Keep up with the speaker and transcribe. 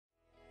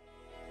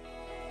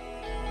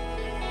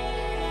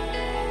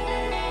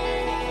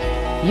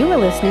You are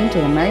listening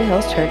to the Murray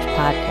Hills Church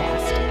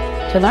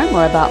podcast. To learn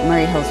more about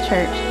Murray Hills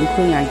Church,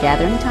 including our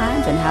gathering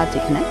times and how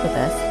to connect with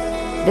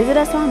us, visit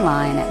us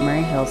online at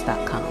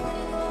murrayhills.com.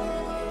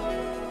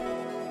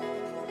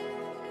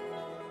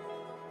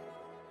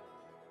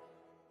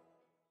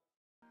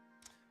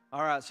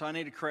 All right, so I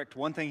need to correct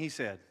one thing he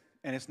said,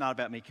 and it's not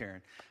about me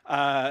caring.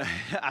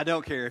 I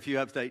don't care if you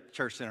update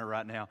Church Center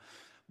right now.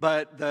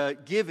 But the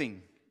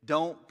giving,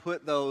 don't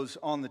put those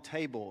on the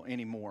table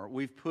anymore.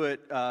 We've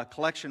put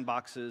collection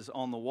boxes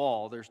on the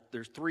wall.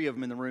 There's 3 of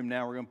them in the room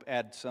now. We're going to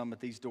add some at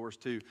these doors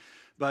too.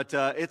 But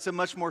it's a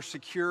much more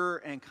secure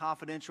and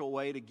confidential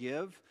way to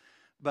give.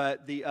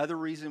 But the other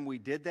reason we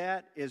did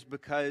that is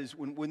because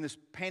when this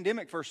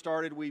pandemic first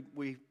started,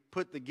 we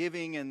put the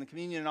giving and the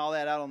communion and all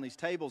that out on these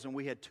tables, and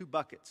we had 2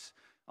 buckets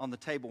on the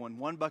table. And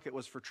one bucket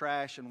was for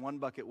trash and one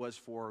bucket was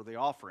for the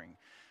offering.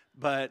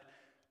 But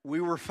we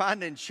were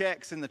finding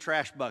checks in the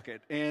trash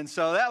bucket. And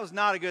so that was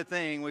not a good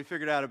thing. We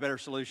figured out a better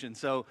solution.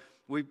 So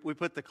we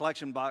put the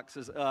collection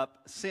boxes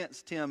up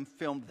since Tim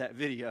filmed that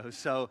video.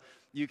 So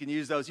you can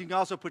use those. You can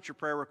also put your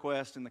prayer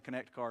request and the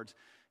Connect cards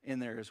in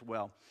there as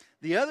well.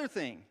 The other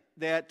thing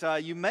that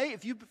you may,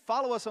 if you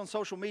follow us on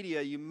social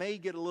media, you may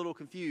get a little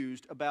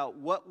confused about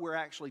what we're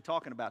actually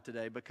talking about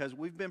today, because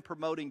we've been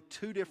promoting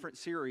 2 different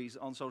series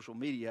on social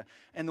media.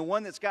 And the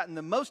one that's gotten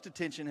the most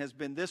attention has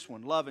been this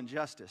one, Love and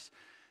Justice.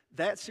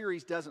 That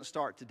series doesn't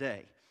start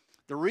today.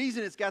 The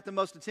reason it's got the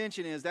most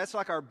attention is that's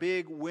like our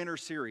big winter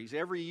series.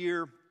 Every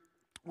year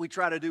we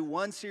try to do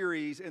one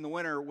series in the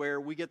winter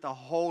where we get the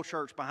whole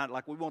church behind it.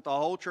 Like, we want the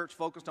whole church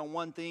focused on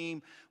one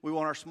theme. We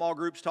want our small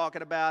groups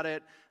talking about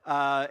it.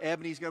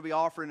 Ebony's going to be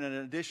offering an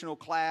additional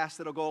class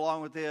that'll go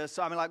along with this.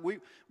 So, I mean, like,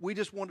 we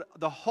just want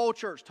the whole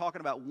church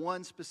talking about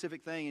one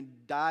specific thing and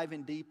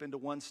diving deep into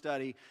one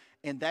study.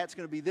 And that's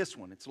going to be this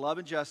one. It's Love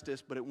and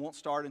Justice, but it won't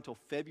start until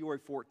February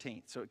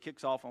 14th. So it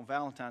kicks off on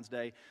Valentine's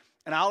Day.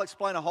 And I'll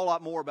explain a whole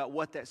lot more about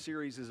what that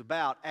series is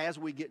about as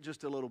we get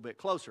just a little bit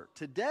closer.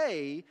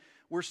 Today,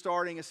 we're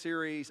starting a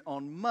series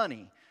on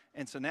money.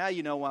 And so now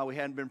you know why we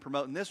hadn't been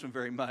promoting this one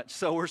very much.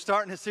 So we're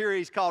starting a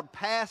series called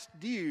Past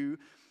Due,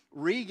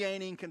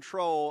 Regaining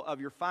Control of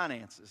Your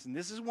Finances. And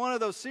this is one of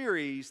those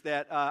series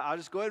that I'll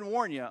just go ahead and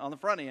warn you on the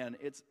front end,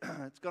 it's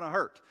going to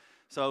hurt.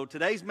 So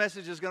today's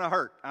message is going to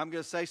hurt. I'm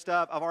going to say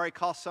stuff. I've already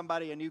cost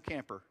somebody a new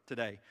camper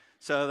today.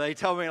 So they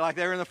told me, like,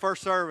 they were in the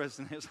first service,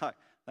 and it was like,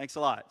 thanks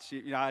a lot.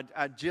 She,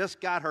 I just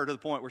got her to the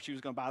point where she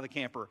was going to buy the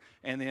camper,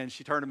 and then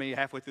she turned to me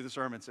halfway through the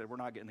sermon and said, we're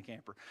not getting the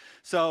camper.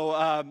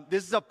 So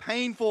this is a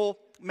painful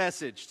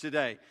message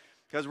today,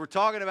 because we're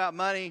talking about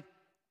money.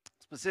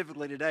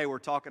 Specifically today, we're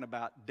talking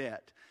about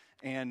debt.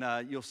 And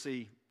you'll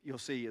see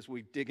as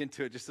we dig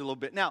into it just a little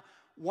bit. Now,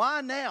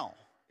 why now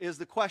is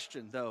the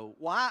question, though.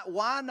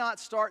 Why not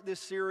start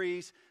this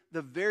series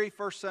the very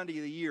first Sunday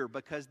of the year?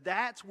 Because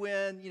that's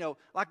when,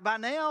 like, by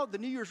now, the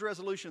New Year's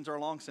resolutions are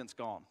long since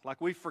gone. Like,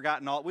 we've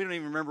forgotten we don't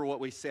even remember what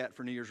we set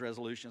for New Year's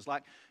resolutions.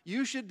 Like,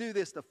 you should do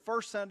this the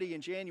first Sunday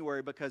in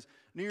January, because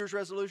New Year's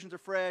resolutions are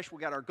fresh.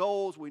 We got our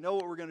goals. We know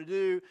what we're going to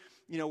do.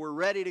 We're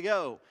ready to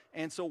go.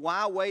 And so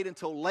why wait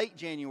until late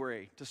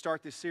January to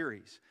start this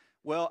series?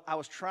 Well, I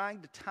was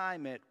trying to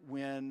time it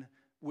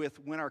with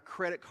when our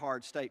credit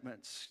card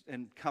statements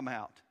come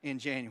out in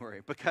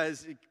January,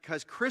 because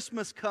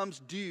Christmas comes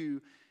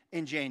due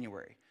in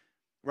January,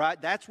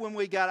 right? That's when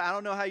we got, I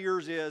don't know how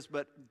yours is,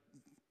 but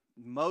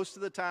most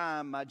of the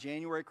time my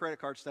January credit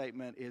card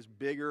statement is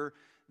bigger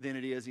than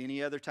it is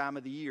any other time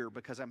of the year,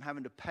 because I'm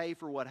having to pay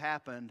for what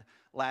happened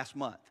last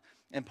month.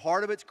 And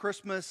part of it's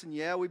Christmas, and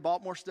yeah, we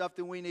bought more stuff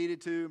than we needed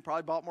to, and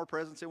probably bought more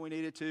presents than we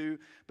needed to,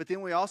 but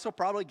then we also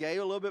probably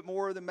gave a little bit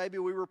more than maybe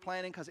we were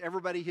planning, because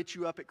everybody hits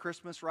you up at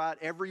Christmas, right?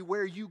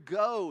 Everywhere you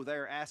go,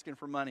 they're asking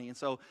for money. And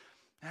so,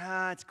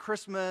 it's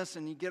Christmas,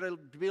 and you get to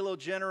be a little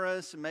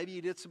generous, and maybe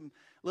you did some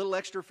little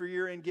extra for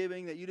year-end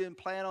giving that you didn't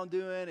plan on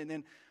doing, and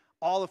then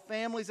all the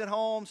family's at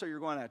home, so you're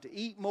going to have to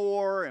eat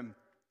more, and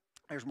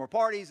there's more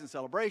parties and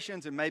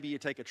celebrations, and maybe you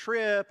take a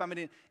trip. I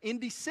mean, in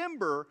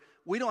December,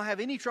 we don't have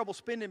any trouble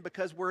spending,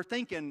 because we're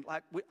thinking,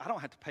 like, I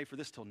don't have to pay for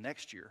this till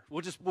next year.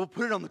 We'll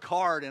put it on the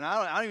card, and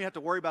I don't even have to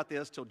worry about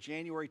this till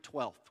January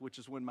 12th, which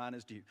is when mine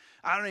is due.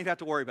 I don't even have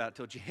to worry about it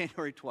till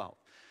January 12th.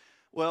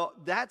 Well,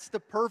 that's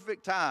the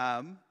perfect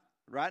time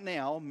right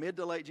now, mid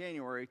to late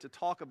January, to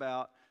talk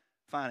about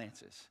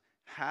finances.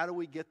 How do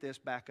we get this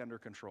back under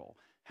control?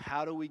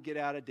 How do we get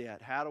out of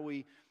debt? How do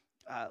we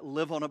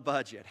live on a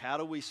budget? How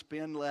do we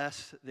spend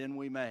less than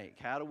we make?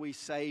 How do we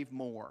save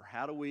more?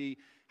 How do we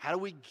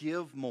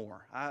give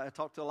more? I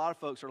talk to a lot of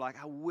folks who are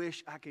like, I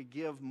wish I could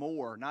give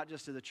more, not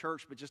just to the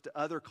church, but just to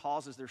other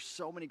causes. There's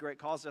so many great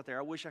causes out there.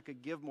 I wish I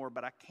could give more,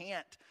 but I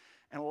can't.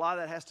 And a lot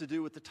of that has to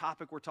do with the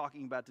topic we're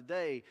talking about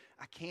today.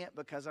 I can't,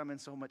 because I'm in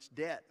so much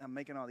debt. I'm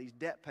making all these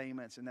debt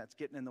payments, and that's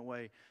getting in the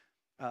way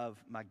of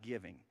my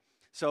giving.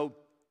 So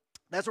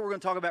that's what we're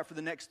going to talk about for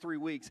the next 3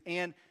 weeks.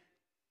 And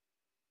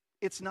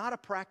it's not a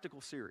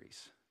practical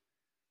series.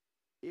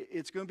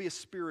 It's going to be a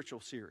spiritual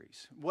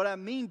series. What I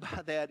mean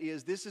by that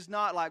is, this is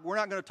not like, we're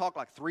not going to talk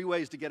like 3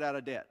 ways to get out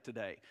of debt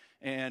today.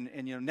 And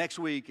next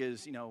week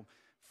is,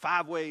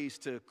 5 ways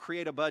to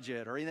create a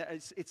budget, or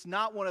it's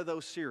not one of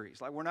those series.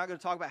 Like, we're not going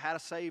to talk about how to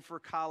save for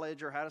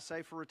college or how to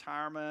save for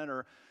retirement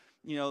or,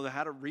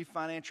 how to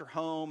refinance your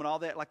home and all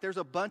that. Like, there's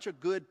a bunch of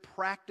good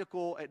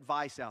practical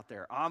advice out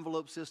there,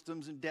 envelope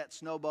systems and debt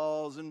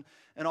snowballs and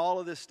all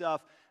of this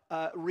stuff.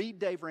 Read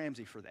Dave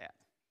Ramsey for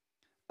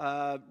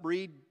that.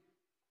 Read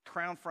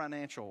Crown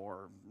Financial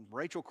or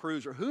Rachel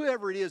Cruz or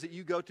whoever it is that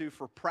you go to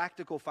for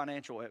practical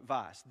financial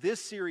advice. This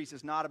series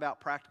is not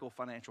about practical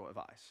financial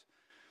advice.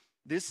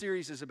 This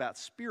series is about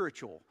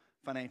spiritual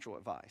financial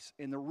advice.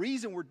 And the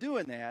reason we're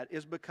doing that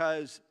is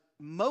because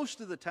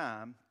most of the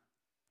time,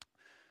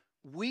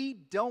 we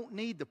don't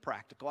need the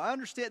practical. I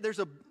understand there's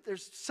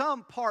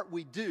some part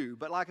we do,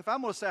 but like if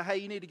I'm going to say, hey,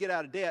 you need to get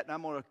out of debt, and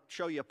I'm going to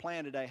show you a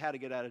plan today how to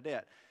get out of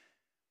debt.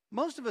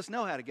 Most of us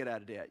know how to get out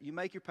of debt. You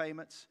make your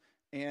payments,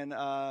 and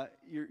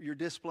you're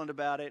disciplined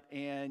about it,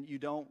 and you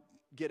don't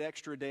get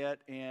extra debt,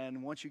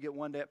 and once you get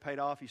one debt paid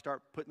off, you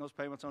start putting those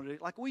payments on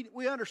it. Like,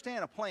 we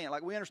understand a plan.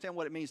 Like, we understand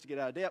what it means to get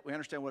out of debt. We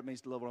understand what it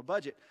means to live on a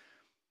budget.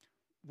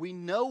 We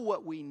know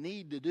what we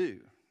need to do.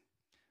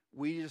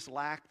 We just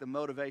lack the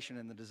motivation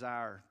and the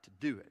desire to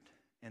do it,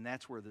 and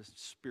that's where the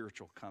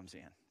spiritual comes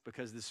in,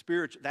 because the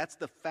spiritual, that's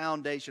the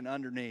foundation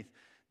underneath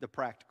the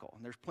practical.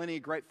 And there's plenty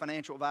of great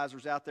financial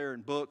advisors out there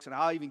and books, and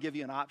I'll even give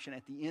you an option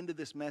at the end of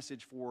this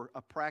message for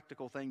a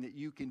practical thing that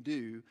you can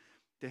do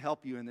to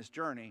help you in this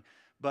journey.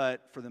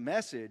 But for the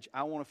message,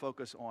 I want to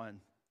focus on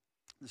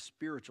the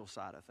spiritual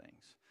side of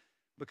things,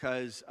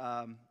 because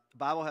the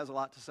Bible has a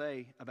lot to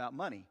say about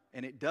money.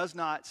 And it does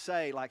not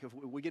say, like if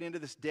we get into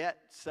this debt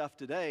stuff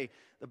today,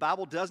 the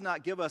Bible does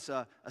not give us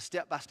a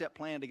step-by-step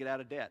plan to get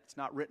out of debt. It's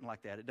not written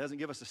like that. It doesn't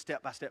give us a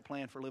step-by-step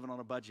plan for living on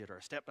a budget or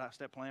a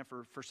step-by-step plan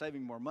for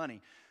saving more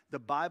money. The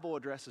Bible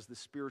addresses the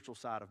spiritual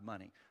side of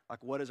money.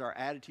 Like, what is our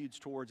attitudes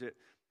towards it?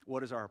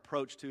 What is our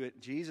approach to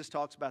it? Jesus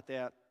talks about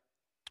that.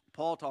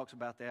 Paul talks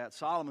about that.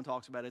 Solomon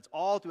talks about it. It's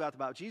all throughout the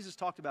Bible. Jesus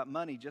talked about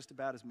money just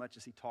about as much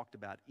as he talked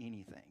about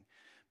anything,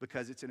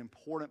 because it's an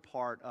important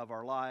part of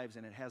our lives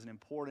and it has an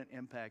important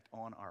impact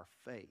on our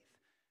faith.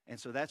 And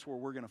so that's where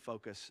we're going to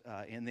focus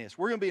in this.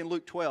 We're going to be in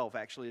Luke 12,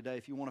 actually, today.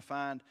 If you want to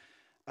find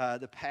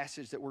the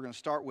passage that we're going to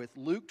start with,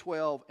 Luke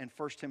 12 and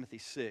 1 Timothy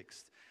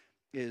 6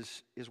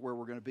 is where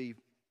we're going to be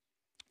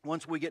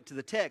once we get to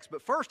the text.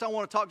 But first, I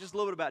want to talk just a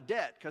little bit about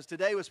debt, because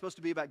today was supposed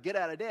to be about get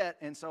out of debt.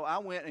 And so I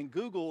went and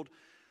Googled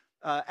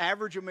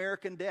average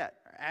American debt,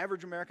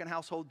 average American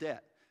household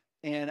debt.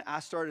 And I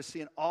started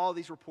seeing all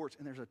these reports,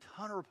 and there's a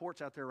ton of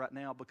reports out there right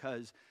now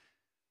because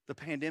the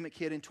pandemic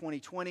hit in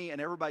 2020,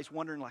 and everybody's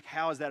wondering, like,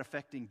 how is that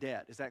affecting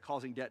debt? Is that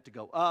causing debt to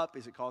go up?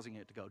 Is it causing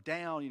it to go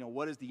down?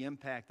 What is the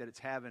impact that it's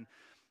having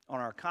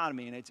on our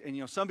economy?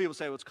 And some people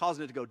say, well, it's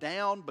causing it to go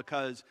down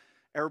because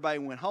everybody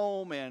went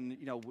home, and,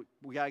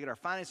 we got to get our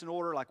finances in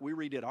order. Like, we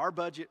redid our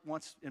budget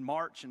once in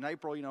March and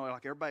April,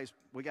 like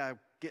we got to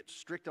get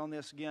strict on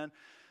this again.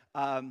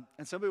 And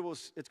some people,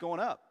 it's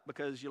going up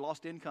because you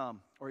lost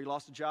income or you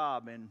lost a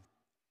job, and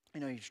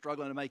you're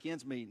struggling to make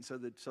ends meet,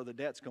 and so the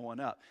debt's going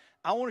up.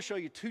 I want to show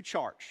you two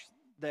charts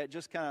that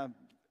just kind of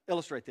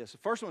illustrate this. The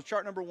first one's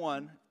chart number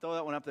 1. Throw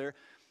that one up there.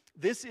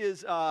 This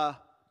is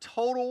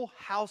total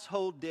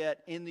household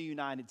debt in the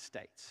United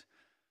States,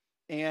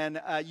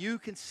 and you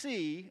can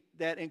see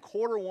that in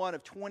quarter 1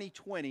 of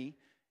 2020,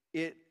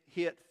 it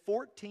hit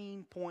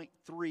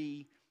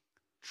 14.3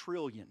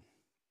 trillion.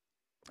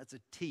 That's a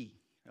T.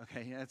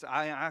 Okay,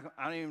 I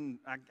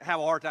have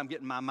a hard time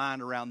getting my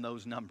mind around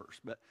those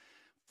numbers, but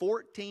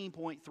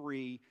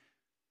 14.3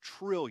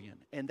 trillion,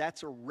 and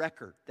that's a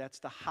record. That's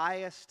the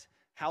highest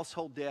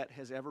household debt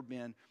has ever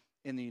been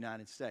in the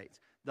United States.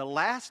 The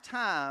last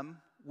time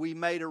we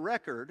made a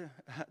record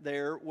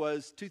there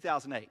was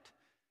 2008,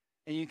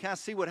 and you can kind of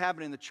see what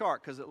happened in the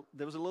chart, because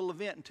there was a little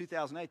event in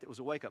 2008 that was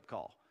a wake-up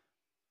call.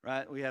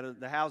 Right, we had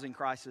the housing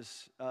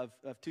crisis of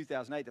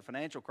 2008, the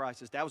financial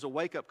crisis. That was a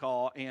wake-up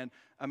call, and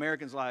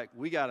Americans like,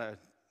 we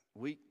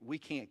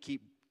can't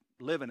keep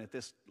living at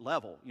this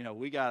level.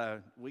 We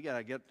gotta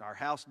get our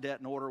house debt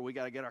in order. We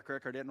gotta get our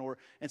credit card debt in order.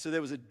 And so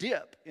there was a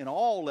dip in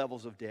all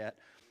levels of debt.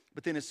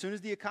 But then as soon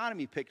as the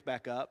economy picked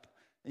back up,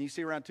 and you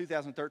see around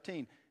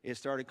 2013, it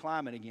started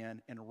climbing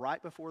again. And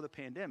right before the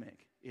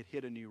pandemic, it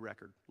hit a new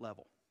record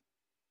level.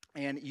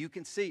 And you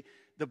can see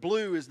the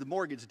blue is the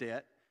mortgage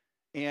debt.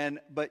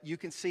 But you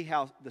can see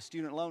how the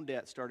student loan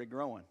debt started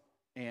growing,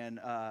 and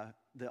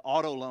the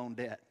auto loan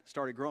debt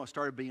started growing,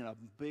 started being a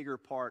bigger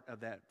part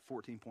of that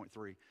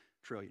 14.3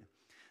 trillion.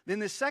 Then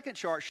this second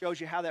chart shows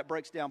you how that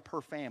breaks down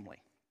per family.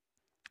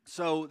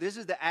 So this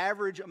is the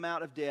average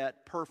amount of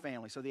debt per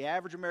family. So the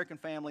average American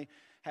family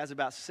has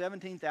about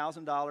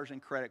 $17,000 in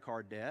credit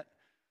card debt,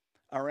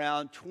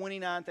 around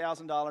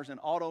 $29,000 in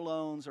auto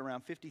loans,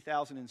 around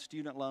 $50,000 in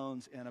student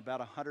loans, and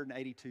about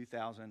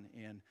 $182,000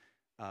 in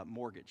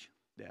mortgage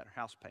debt or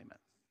house payment.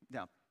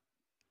 Now,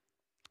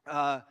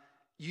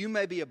 you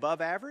may be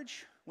above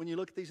average when you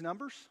look at these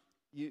numbers.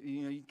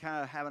 You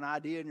kind of have an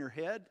idea in your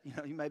head.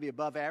 You may be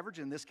above average.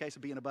 In this case,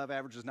 being above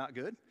average is not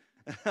good.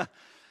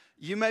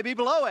 You may be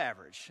below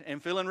average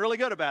and feeling really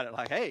good about it.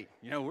 Like, hey,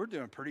 we're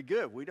doing pretty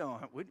good. I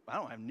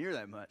don't have near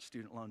that much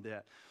student loan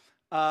debt.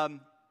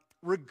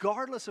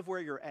 Regardless of where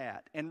you're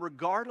at and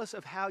regardless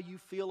of how you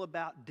feel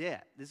about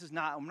debt,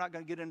 I'm not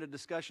going to get into a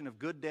discussion of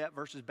good debt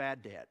versus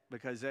bad debt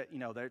because,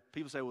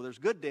 people say, well, there's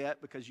good debt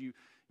because you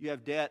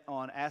have debt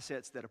on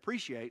assets that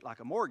appreciate, like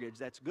a mortgage.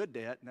 That's good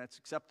debt and that's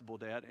acceptable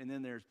debt. And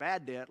then there's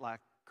bad debt, like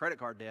credit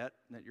card debt,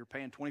 that you're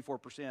paying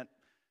 24%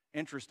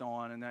 interest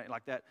on and that,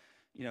 like that,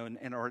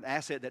 or an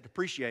asset that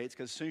depreciates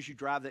because as soon as you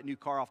drive that new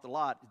car off the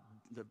lot,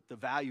 the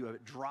value of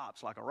it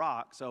drops like a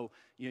rock. So,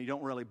 you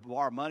don't really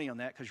borrow money on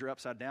that because you're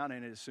upside down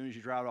in it as soon as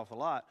you drive it off the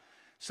lot.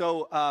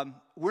 So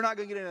we're not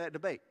going to get into that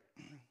debate.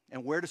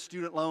 And where do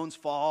student loans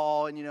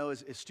fall? And,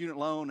 is student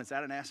loan, is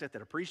that an asset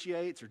that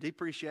appreciates or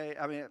depreciates?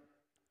 I mean,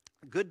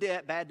 good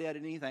debt, bad debt,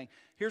 and anything.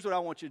 Here's what I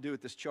want you to do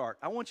with this chart.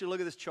 I want you to look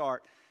at this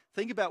chart.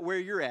 Think about where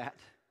you're at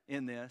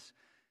in this.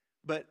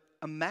 But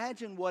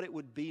imagine what it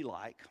would be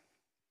like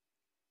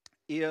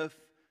if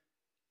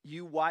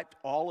you wiped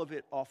all of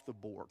it off the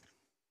board.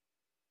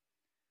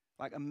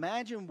 Like,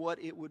 imagine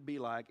what it would be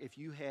like if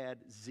you had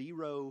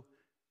 0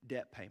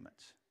 debt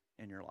payments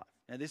in your life.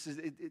 And this is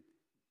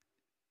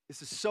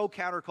so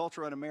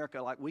countercultural in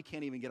America, like we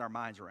can't even get our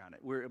minds around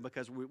it.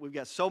 Because we've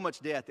got so much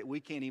debt that we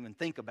can't even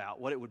think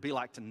about what it would be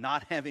like to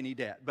not have any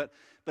debt. But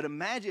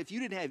imagine if you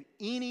didn't have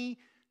any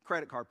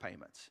credit card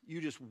payments.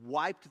 You just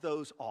wiped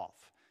those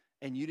off,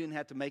 and you didn't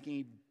have to make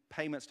any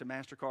payments to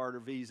MasterCard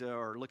or Visa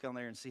or look on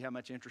there and see how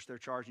much interest they're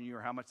charging you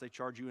or how much they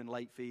charge you in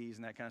late fees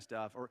and that kind of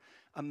stuff. Or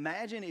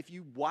imagine if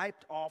you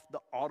wiped off the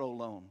auto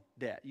loan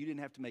debt. You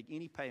didn't have to make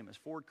any payments.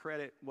 Ford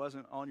Credit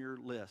wasn't on your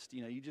list.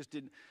 You just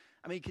didn't.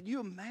 I mean, can you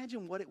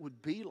imagine what it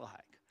would be like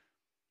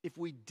if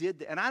we did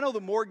that? And I know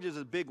the mortgage is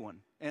a big one.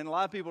 And a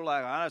lot of people are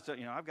like,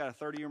 I've got a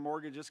 30-year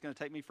mortgage. It's going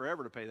to take me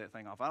forever to pay that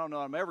thing off. I don't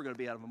know if I'm ever going to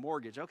be out of a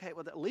mortgage. Okay,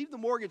 well, leave the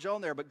mortgage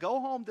on there, but go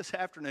home this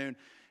afternoon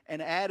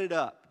and add it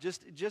up.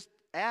 Just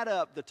add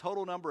up the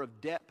total number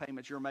of debt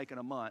payments you're making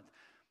a month.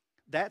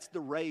 That's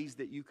the raise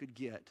that you could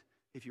get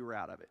if you were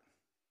out of it.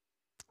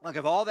 Like,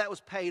 if all that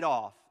was paid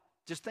off,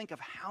 just think of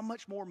how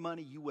much more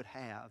money you would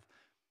have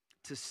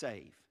to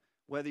save.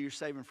 Whether you're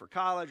saving for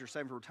college or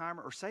saving for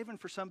retirement or saving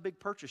for some big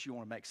purchase you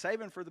want to make,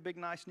 saving for the big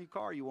nice new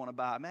car you want to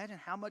buy. Imagine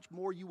how much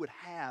more you would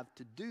have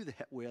to do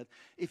that with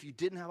if you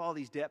didn't have all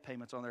these debt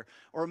payments on there.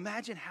 Or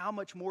imagine how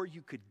much more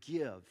you could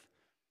give.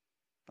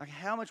 Like,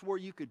 how much more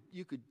you could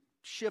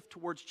shift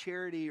towards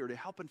charity or to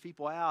helping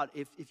people out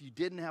if you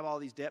didn't have all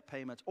these debt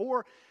payments.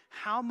 Or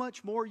how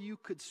much more you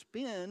could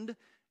spend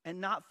and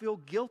not feel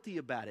guilty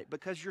about it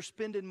because you're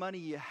spending money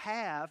you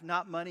have,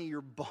 not money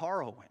you're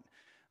borrowing.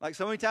 Like,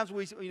 so many times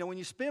when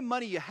you spend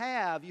money you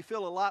have, you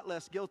feel a lot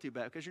less guilty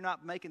about it because you're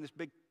not making this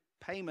big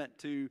payment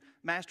to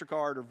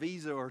MasterCard or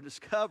Visa or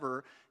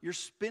Discover. You're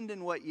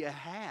spending what you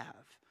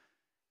have.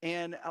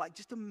 And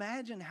just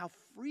imagine how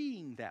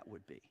freeing that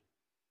would be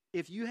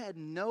if you had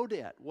no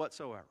debt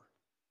whatsoever.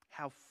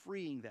 How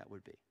freeing that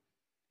would be.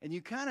 And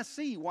you kind of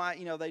see why,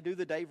 they do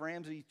the Dave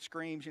Ramsey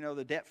screams,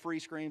 the debt-free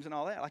screams and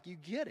all that. Like, you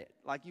get it.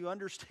 Like, you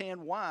understand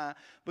why,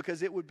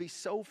 because it would be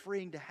so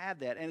freeing to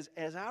have that. And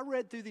as I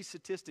read through these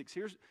statistics,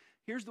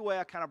 here's the way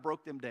I kind of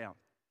broke them down.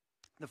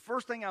 The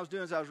first thing I was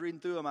doing as I was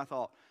reading through them, I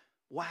thought,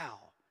 wow.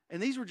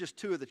 And these were just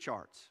 2 of the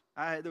charts.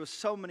 There was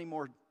so many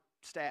more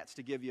stats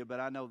to give you,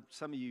 but I know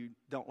some of you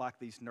don't like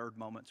these nerd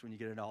moments when you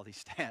get into all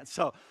these stats.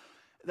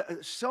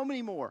 So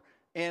many more.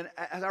 And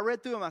as I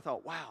read through them, I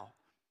thought, wow,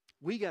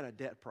 we got a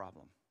debt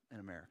problem in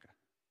America.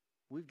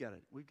 We've got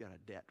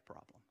a debt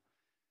problem.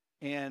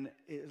 And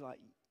it's like,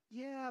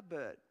 yeah,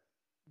 but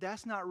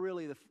that's not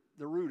really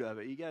the root of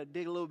it. You got to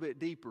dig a little bit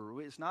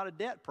deeper. It's not a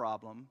debt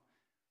problem.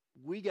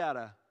 We got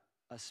a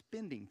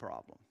spending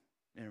problem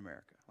in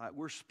America. Like,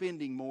 we're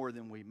spending more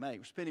than we make.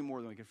 We're spending more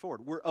than we can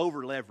afford. We're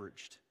over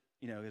leveraged,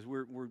 because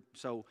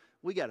so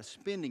we got a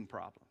spending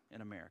problem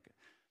in America.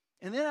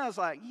 And then I was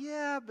like,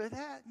 yeah, but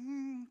that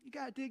you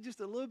got to dig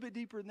just a little bit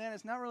deeper than that.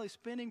 It's not really a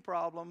spending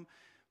problem.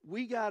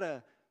 We got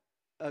a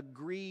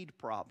greed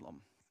problem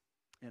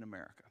in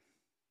America.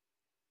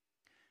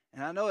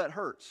 And I know that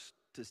hurts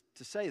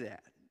to say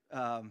that.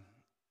 I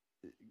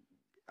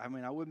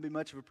wouldn't be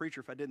much of a preacher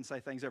if I didn't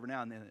say things every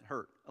now and then that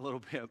hurt a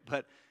little bit.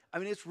 But,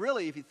 it's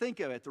really, if you think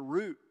of it, the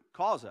root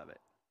cause of it,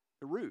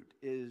 the root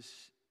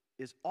is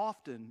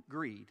often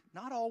greed.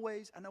 Not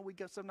always. I know we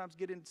sometimes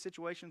get into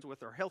situations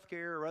with our health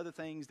care or other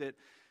things that,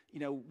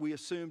 we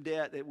assume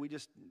debt that we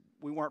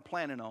weren't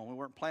planning on. We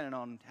weren't planning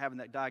on having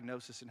that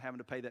diagnosis and having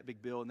to pay that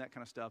big bill and that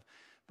kind of stuff.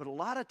 But a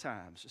lot of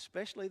times,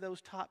 especially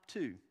those top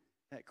 2,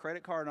 that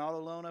credit card and auto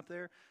loan up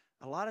there,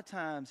 a lot of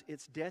times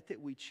it's debt that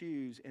we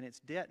choose, and it's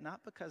debt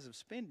not because of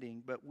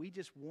spending, but we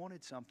just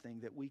wanted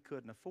something that we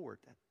couldn't afford.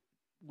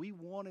 We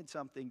wanted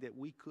something that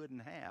we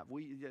couldn't have.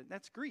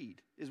 That's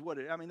greed, is what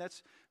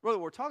that's really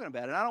what we're talking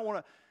about. And I don't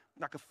want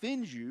to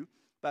offend you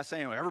by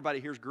saying, well,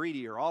 everybody here's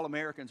greedy or all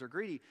Americans are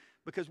greedy,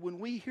 because when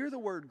we hear the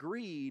word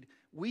greed,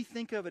 we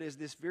think of it as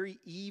this very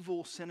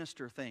evil,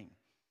 sinister thing.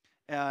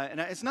 And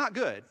it's not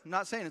good. I'm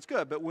not saying it's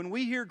good, but when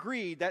we hear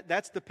greed,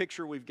 that's the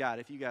picture we've got,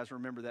 if you guys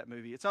remember that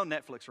movie. It's on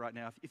Netflix right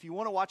now. If you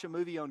want to watch a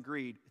movie on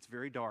greed, it's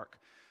very dark.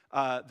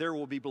 There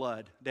Will Be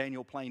Blood,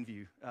 Daniel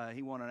Plainview.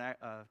 He won an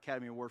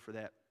Academy Award for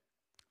that.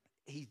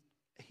 He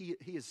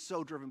is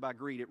so driven by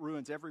greed. It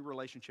ruins every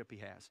relationship he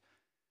has.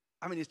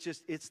 I mean,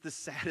 it's the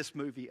saddest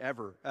movie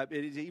ever.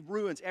 He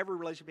ruins every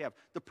relationship he has.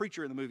 The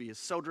preacher in the movie is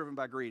so driven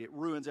by greed, it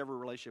ruins every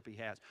relationship he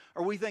has.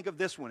 Or we think of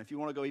this one, if you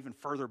want to go even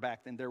further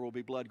back than There Will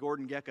Be Blood,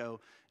 Gordon Gekko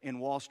in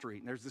Wall Street.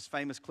 And there's this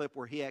famous clip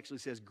where he actually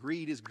says,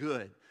 greed is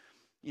good.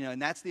 You know,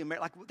 and that's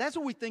that's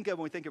what we think of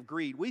when we think of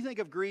greed. We think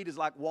of greed as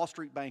like Wall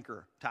Street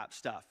banker type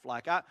stuff.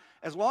 Like,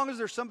 as long as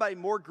there's somebody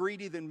more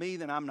greedy than me,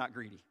 then I'm not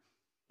greedy.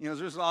 You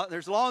know, as long as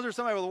there's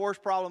somebody with a worse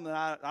problem, then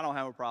I don't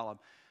have a problem.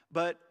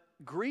 But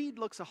greed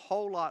looks a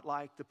whole lot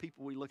like the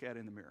people we look at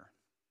in the mirror.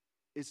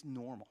 It's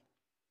normal.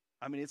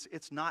 I mean,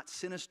 it's not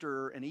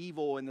sinister and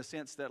evil in the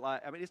sense that,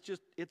 like, I mean,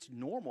 it's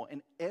normal.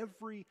 And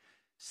every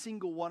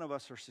single one of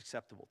us are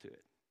susceptible to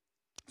it.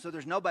 So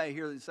there's nobody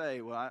here that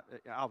say, well,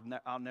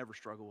 I'll never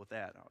struggle with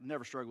that. I'll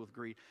never struggle with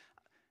greed.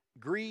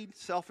 Greed,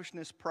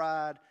 selfishness,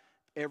 pride,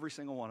 every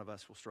single one of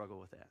us will struggle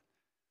with that.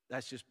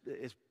 That's just,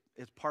 it's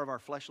part of our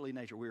fleshly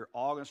nature. We're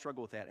all going to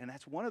struggle with that. And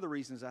that's one of the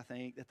reasons I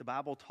think that the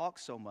Bible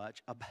talks so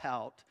much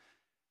about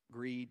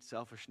greed,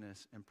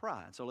 selfishness, and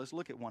pride. So let's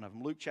look at one of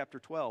them. Luke chapter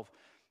 12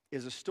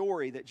 is a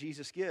story that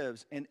Jesus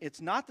gives. And it's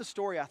not the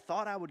story I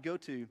thought I would go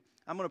to.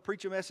 I'm going to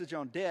preach a message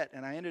on debt,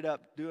 and I ended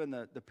up doing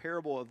the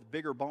parable of the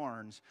bigger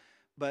barns.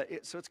 But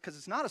it's because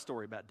it's not a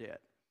story about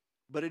debt,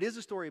 but it is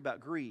a story about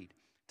greed.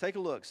 Take a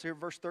look. So here,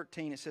 verse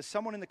 13, it says,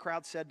 someone in the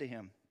crowd said to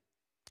him,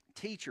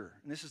 teacher,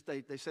 and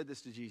they said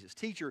this to Jesus,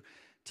 teacher,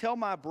 tell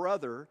my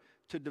brother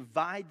to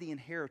divide the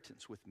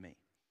inheritance with me.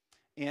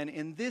 And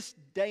in this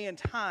day and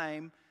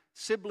time,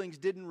 siblings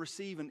didn't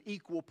receive an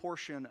equal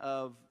portion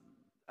of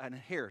an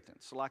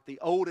inheritance. So like the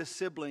oldest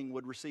sibling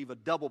would receive a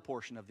double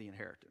portion of the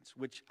inheritance,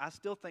 which I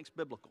still think is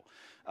biblical.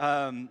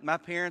 My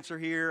parents are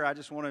here. I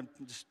just want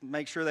to just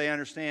make sure they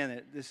understand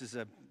that this is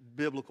a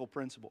biblical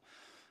principle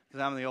because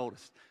I'm the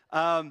oldest.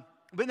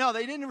 But no,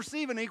 they didn't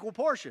receive an equal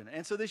portion.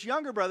 And so this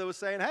younger brother was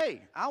saying,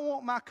 hey, I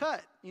want my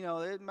cut. You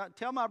know,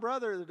 tell my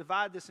brother to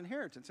divide this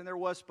inheritance. And there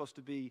was supposed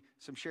to be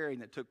some sharing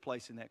that took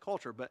place in that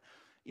culture. But,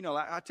 you know,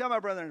 I tell my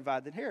brother to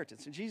divide the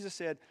inheritance. And Jesus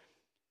said,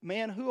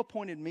 man, who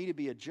appointed me to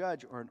be a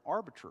judge or an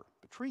arbiter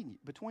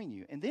between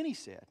you? And then he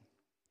said,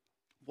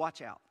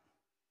 watch out.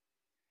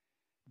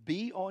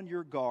 Be on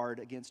your guard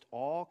against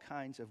all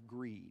kinds of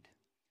greed.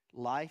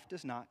 Life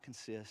does not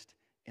consist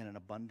in an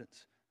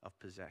abundance of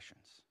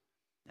possessions.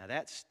 Now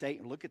that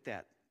statement, look at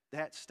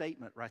that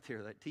statement right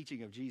there, that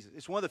teaching of Jesus.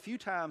 It's one of the few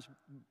times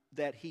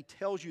that he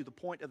tells you the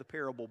point of the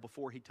parable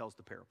before he tells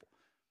the parable.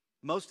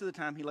 Most of the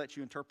time he lets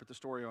you interpret the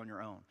story on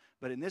your own.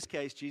 But in this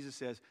case, Jesus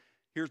says,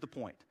 here's the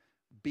point.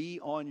 Be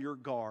on your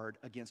guard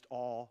against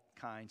all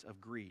kinds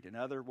of greed. In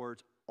other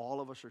words,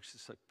 all of us are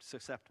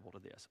susceptible to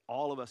this.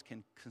 All of us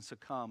can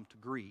succumb to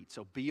greed.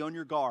 So be on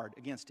your guard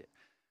against it.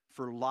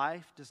 For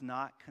life does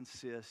not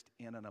consist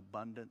in an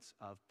abundance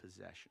of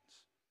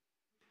possessions.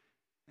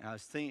 And I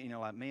was thinking, you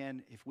know, like,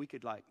 man, if we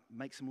could like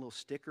make some little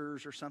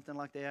stickers or something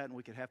like that, and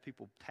we could have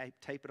people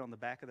tape it on the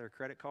back of their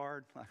credit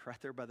card, like right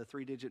there by the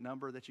 3-digit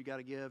number that you got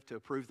to give to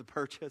approve the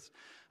purchase.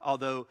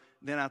 Although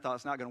then I thought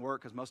it's not going to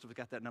work because most of us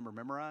got that number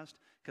memorized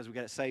because we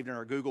got it saved in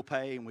our Google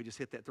Pay and we just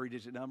hit that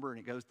 3-digit number and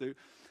it goes through.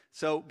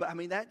 So, but I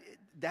mean,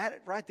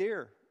 that right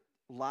there,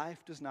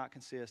 life does not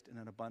consist in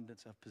an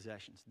abundance of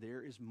possessions.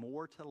 There is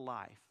more to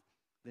life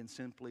than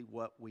simply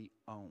what we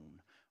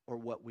own or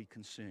what we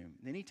consume.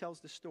 Then he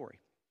tells this story.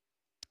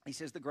 He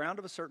says, the ground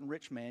of a certain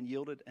rich man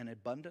yielded an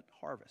abundant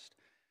harvest.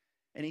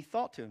 And he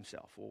thought to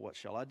himself, well, what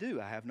shall I do?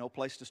 I have no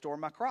place to store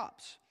my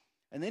crops.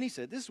 And then he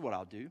said, this is what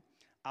I'll do.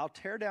 I'll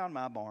tear down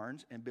my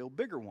barns and build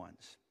bigger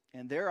ones.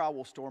 And there I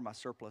will store my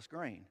surplus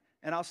grain.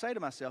 And I'll say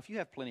to myself, you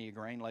have plenty of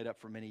grain laid up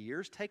for many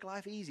years. Take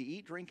life easy,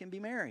 eat, drink, and be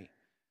merry.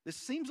 This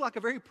seems like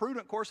a very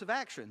prudent course of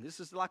action. This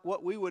is like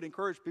what we would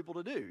encourage people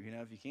to do. You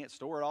know, if you can't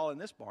store it all in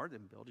this barn,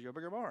 then build you a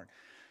bigger barn.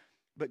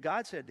 But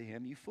God said to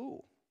him, you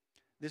fool.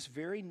 This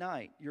very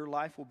night, your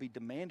life will be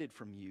demanded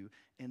from you,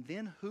 and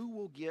then who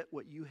will get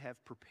what you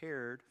have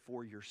prepared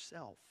for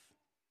yourself?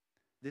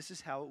 This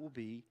is how it will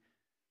be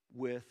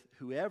with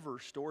whoever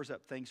stores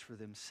up things for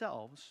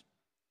themselves,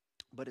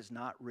 but is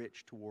not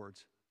rich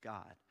towards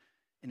God.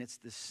 And it's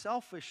the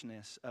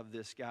selfishness of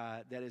this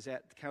guy that is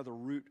at kind of the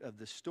root of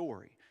the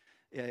story.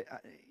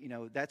 You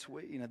know, that's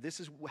what, you know,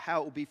 this is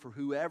how it will be for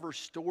whoever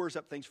stores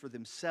up things for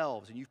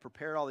themselves, and you've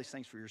prepared all these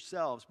things for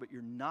yourselves, but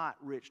you're not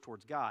rich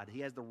towards God. He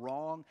has the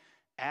wrong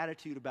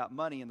attitude about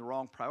money and the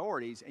wrong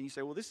priorities. And you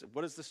say, well,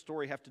 what does this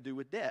story have to do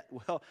with debt?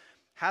 Well,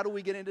 how do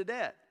we get into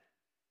debt?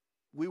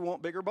 We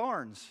want bigger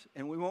barns,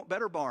 and we want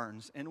better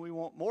barns, and we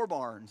want more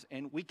barns,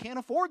 and we can't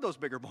afford those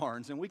bigger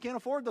barns, and we can't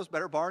afford those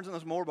better barns and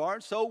those more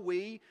barns, so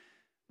we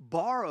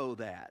borrow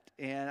that.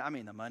 And I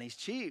mean, the money's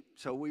cheap,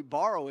 so we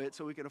borrow it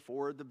so we can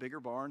afford the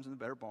bigger barns and the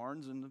better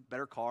barns and the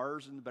better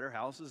cars and the better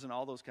houses and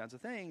all those kinds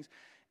of things.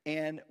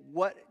 And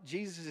what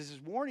Jesus is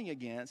warning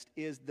against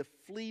is the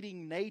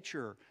fleeting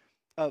nature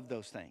of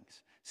those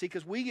things. See,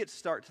 because we get to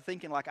start to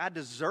thinking like, I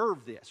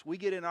deserve this. We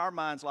get in our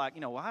minds like,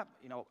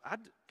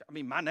 I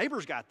mean, my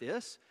neighbor's got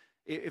this.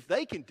 If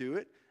they can do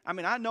it, I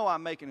mean, I know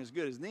I'm making as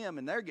good as them,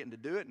 and they're getting to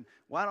do it. And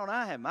why don't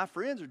I have it? My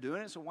friends are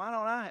doing it, so why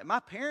don't I have it? My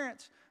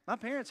parents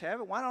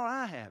have it. Why don't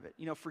I have it?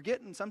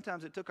 Forgetting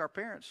sometimes it took our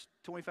parents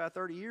 25,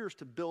 30 years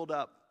to build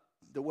up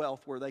the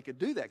wealth where they could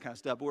do that kind of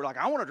stuff. But we're like,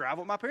 I want to drive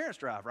what my parents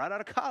drive right out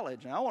of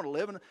college, and I want to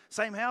live in the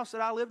same house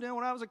that I lived in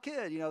when I was a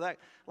kid.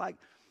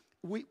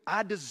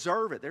 I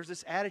deserve it. There's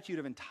this attitude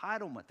of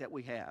entitlement that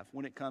we have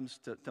when it comes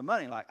to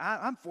money. Like,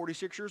 I'm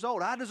 46 years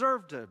old. I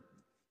deserve to,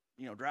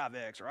 drive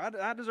X, or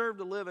I deserve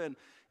to live in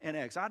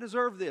X. I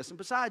deserve this. And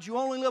besides, you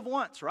only live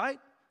once, right?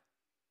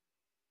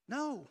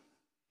 No,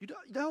 you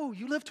don't. No,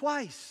 you live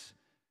twice.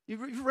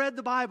 You've read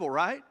the Bible,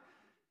 right?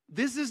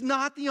 This is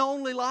not the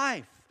only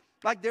life.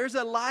 Like, there's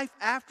a life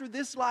after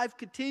this life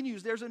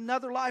continues. There's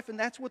another life, and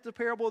that's what the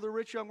parable of the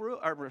rich young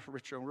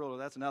ruler,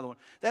 that's another one.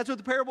 That's what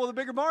the parable of the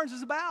bigger barns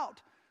is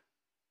about.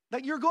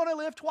 Like, you're going to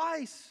live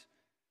twice.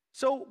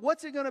 So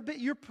what's it going to be?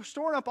 You're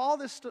storing up all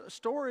this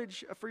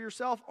storage for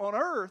yourself on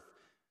earth.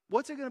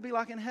 What's it going to be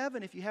like in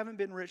heaven if you haven't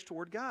been rich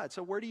toward God?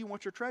 So where do you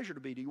want your treasure to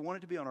be? Do you want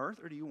it to be on earth,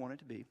 or do you want it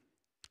to be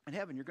in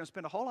heaven? You're going to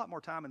spend a whole lot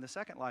more time in the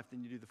second life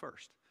than you do the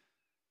first.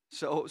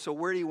 So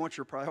where do you want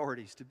your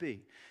priorities to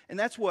be? And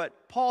that's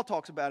what Paul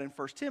talks about in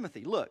 1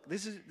 Timothy. Look,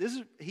 this is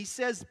he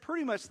says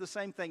pretty much the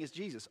same thing as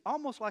Jesus,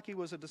 almost like he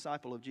was a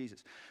disciple of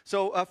Jesus.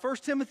 So 1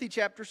 Timothy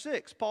chapter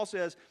 6, Paul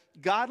says,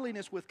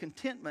 godliness with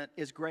contentment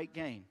is great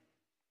gain.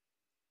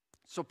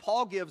 So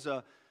Paul gives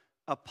a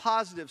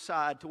positive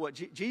side to what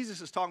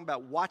Jesus is talking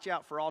about. Watch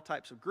out for all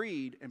types of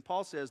greed. And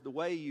Paul says the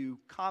way you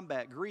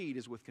combat greed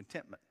is with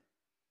contentment.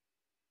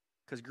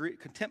 Because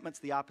contentment's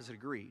the opposite of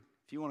greed.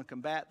 If you want to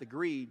combat the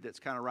greed that's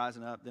kind of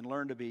rising up, then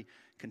learn to be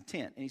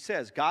content. And he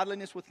says,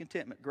 godliness with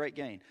contentment, great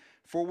gain.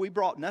 For we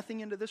brought nothing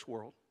into this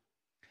world,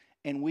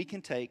 and we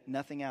can take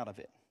nothing out of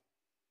it.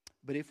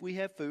 But if we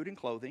have food and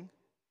clothing,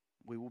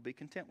 we will be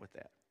content with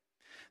that.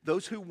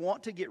 Those who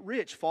want to get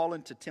rich fall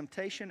into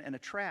temptation and a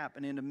trap,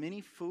 and into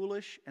many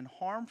foolish and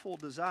harmful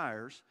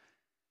desires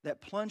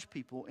that plunge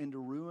people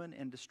into ruin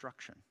and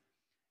destruction.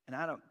 And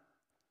I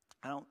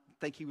don't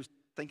think he was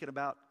thinking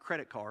about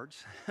credit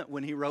cards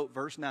when he wrote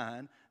verse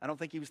 9. I don't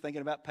think he was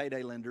thinking about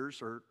payday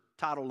lenders or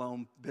title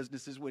loan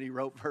businesses when he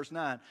wrote verse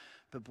 9.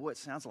 But boy, it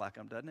sounds like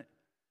him, doesn't it?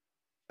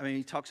 I mean,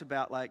 he talks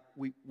about like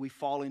we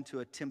fall into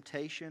a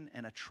temptation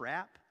and a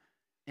trap,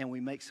 and we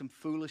make some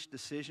foolish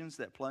decisions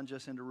that plunge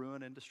us into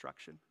ruin and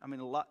destruction. I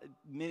mean,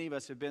 many of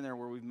us have been there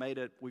where we've made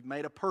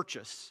a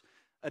purchase,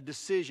 a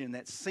decision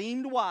that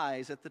seemed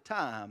wise at the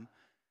time,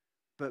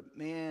 but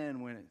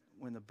man,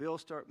 when the bill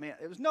started, man,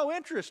 it was no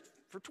interest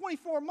for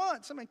 24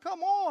 months. I mean,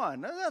 come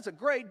on, that's a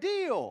great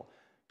deal.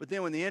 But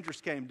then when the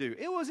interest came due,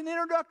 it was an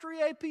introductory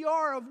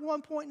APR of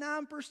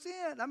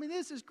 1.9%. I mean,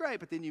 this is great.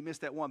 But then you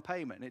missed that one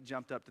payment, and it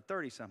jumped up to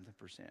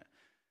 30-something%.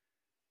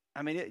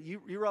 I mean, you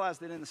realize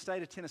that in the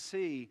state of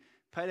Tennessee,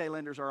 payday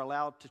lenders are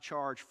allowed to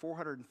charge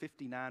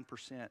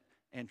 459%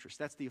 interest.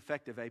 That's the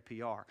effective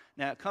APR.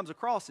 Now, it comes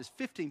across as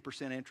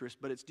 15% interest,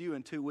 but it's due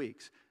in 2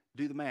 weeks.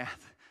 Do the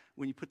math.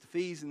 When you put the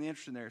fees and the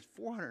interest in there, it's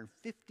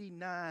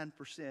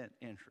 459%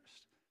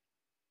 interest.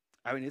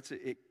 I mean,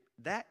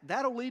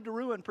 that'll lead to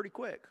ruin pretty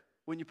quick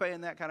when you're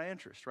paying that kind of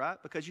interest, right?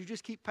 Because you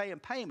just keep paying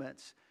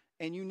payments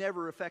and you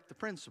never affect the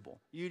principal.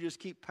 You just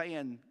keep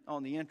paying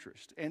on the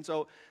interest. And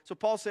so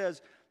Paul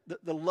says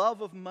the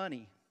love of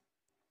money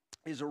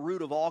is a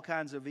root of all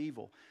kinds of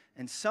evil.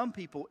 And some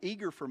people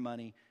eager for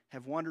money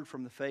have wandered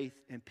from the faith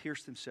and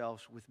pierced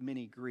themselves with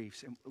many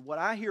griefs. And what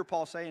I hear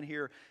Paul saying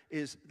here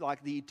is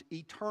like the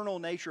eternal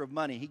nature of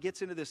money. He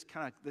gets into this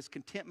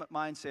contentment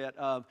mindset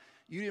of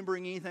you didn't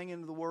bring anything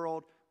into the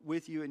world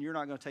with you, and you're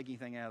not going to take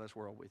anything out of this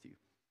world with you.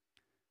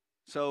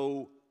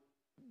 So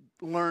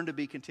learn to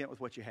be content with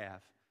what you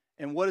have.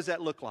 And what does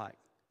that look like?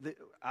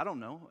 I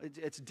don't know.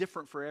 It's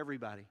different for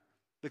everybody.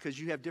 Because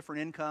you have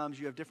different incomes,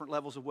 you have different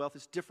levels of wealth.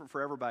 It's different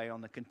for everybody on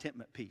the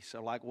contentment piece.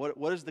 So like, what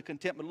does the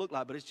contentment look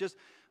like? But it's just,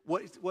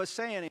 what it's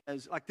saying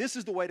is, like, this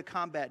is the way to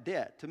combat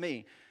debt, to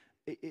me.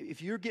 If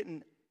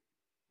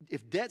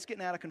debt's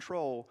getting out of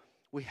control,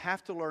 we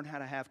have to learn how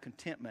to have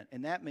contentment.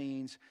 And that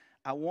means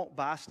I won't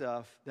buy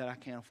stuff that I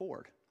can't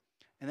afford.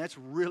 And that's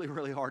really,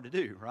 really hard to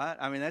do, right?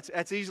 I mean,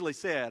 that's easily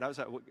said. I was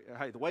like,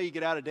 hey, the way you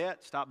get out of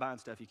debt, stop buying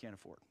stuff you can't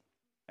afford.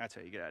 That's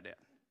how you get out of debt.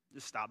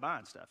 Just stop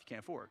buying stuff you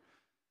can't afford.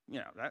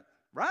 That...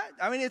 Right?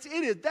 I mean, it's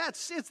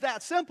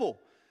that simple.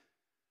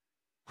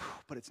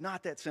 But it's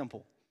not that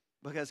simple,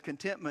 because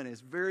contentment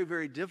is very,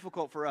 very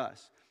difficult for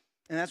us.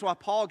 And that's why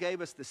Paul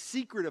gave us the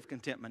secret of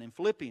contentment in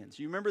Philippians.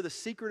 You remember the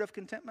secret of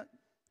contentment?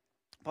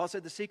 Paul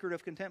said the secret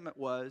of contentment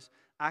was,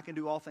 I can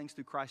do all things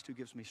through Christ who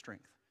gives me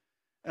strength.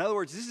 In other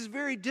words, this is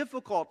very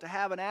difficult to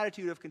have an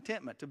attitude of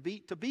contentment. To be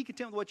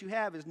content with what you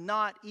have is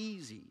not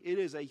easy. It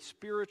is a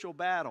spiritual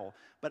battle.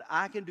 But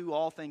I can do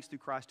all things through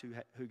Christ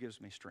who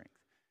gives me strength.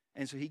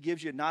 And so he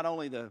gives you not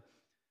only the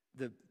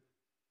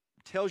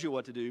tells you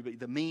what to do, but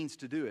the means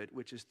to do it,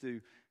 which is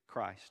through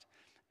Christ.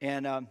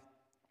 And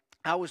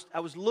I was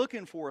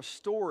looking for a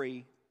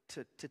story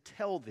to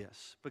tell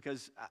this,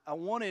 because I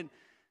wanted,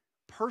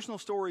 personal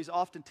stories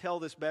often tell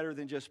this better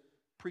than just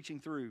preaching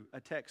through a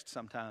text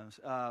sometimes.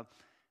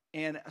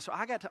 And so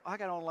I got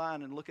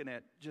online and looking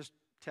at just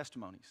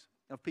testimonies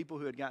of people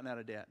who had gotten out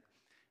of debt.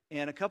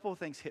 And a couple of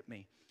things hit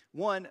me.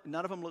 One,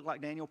 none of them looked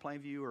like Daniel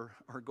Plainview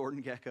or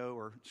Gordon Gekko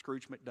or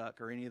Scrooge McDuck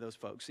or any of those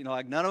folks. You know,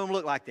 like none of them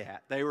looked like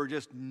that. They were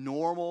just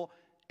normal,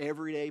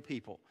 everyday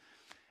people.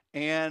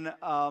 And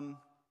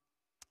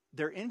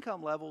their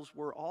income levels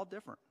were all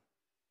different.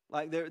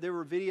 Like there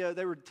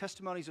were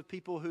testimonies of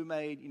people who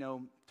made,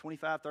 $25,000,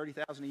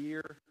 $30,000 a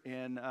year,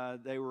 and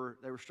they were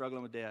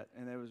struggling with debt.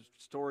 And there was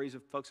stories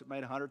of folks that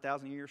made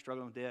 $100,000 a year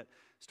struggling with debt.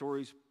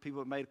 Stories people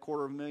that made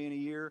 $250,000 a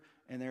year,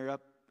 and they're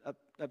up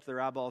to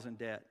their eyeballs in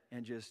debt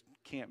and just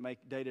can't make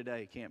day to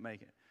day, can't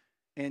make it.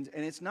 And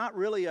it's not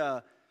really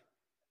an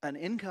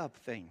income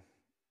thing.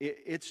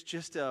 It's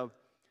just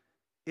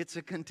it's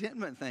a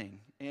contentment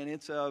thing, and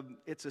it's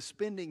a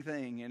spending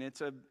thing, and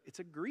it's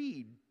a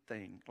greed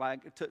thing.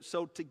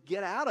 So to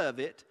get out of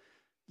it,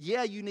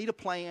 yeah, you need a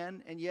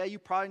plan, and yeah, you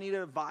probably need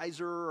an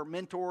advisor or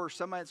mentor or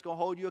somebody that's going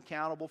to hold you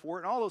accountable for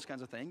it and all those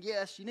kinds of things.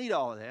 Yes, you need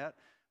all of that,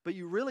 but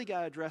you really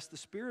got to address the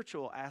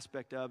spiritual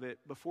aspect of it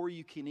before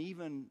you can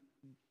even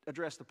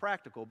address the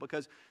practical.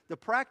 Because the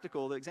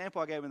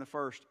example I gave in the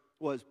first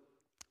was,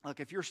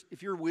 like,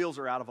 if your wheels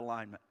are out of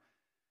alignment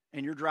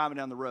and you're driving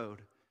down the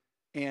road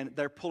and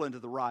they're pulling to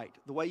the right,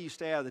 the way you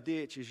stay out of the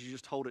ditch is you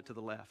just hold it to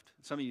the left.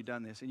 Some of you have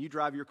done this, and you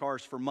drive your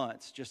cars for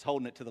months just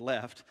holding it to the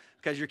left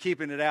because you're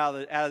keeping it out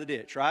of the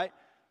ditch, right?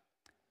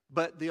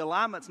 But the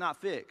alignment's not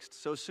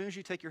fixed, so as soon as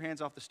you take your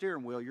hands off the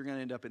steering wheel, you're going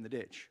to end up in the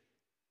ditch.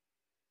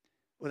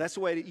 Well, that's the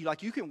way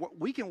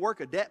we can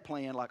work a debt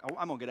plan, like, oh,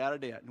 I'm going to get out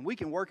of debt, and we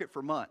can work it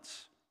for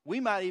months. We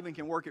might even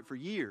can work it for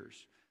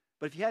years.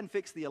 But if you hadn't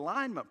fixed the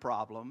alignment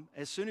problem,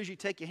 as soon as you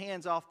take your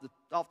hands off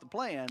the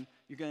plan,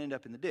 you're going to end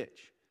up in the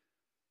ditch.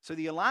 So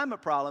the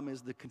alignment problem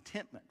is the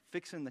contentment,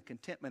 fixing the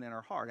contentment in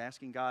our heart,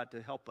 asking God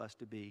to help us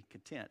to be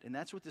content. And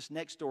that's what this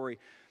next story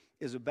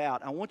is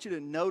about. I want you to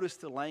notice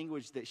the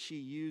language that she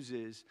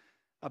uses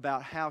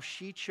about how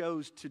she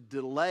chose to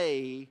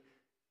delay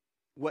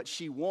what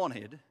she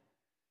wanted,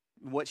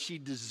 what she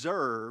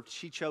deserved.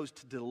 She chose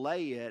to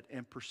delay it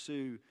and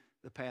pursue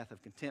the path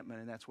of contentment,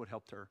 and that's what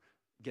helped her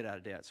get out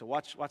of debt. So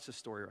watch this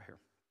story right here.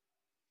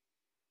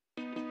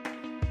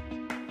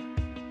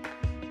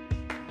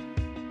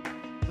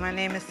 My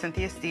name is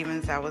Cynthia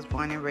Stevens. I was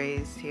born and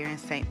raised here in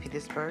St.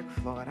 Petersburg,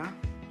 Florida.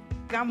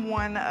 I'm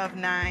one of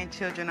 9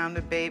 children. I'm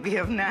the baby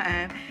of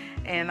 9.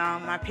 And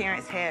my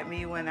parents had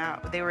me when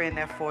they were in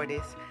their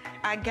 40s.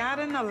 I got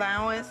an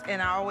allowance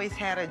and I always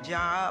had a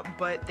job,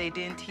 but they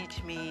didn't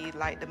teach me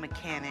like the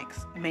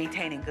mechanics,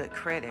 maintaining good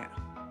credit.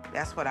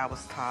 That's what I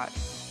was taught.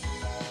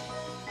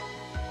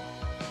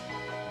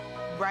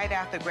 Right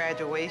after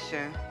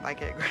graduation,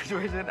 like at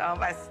graduation,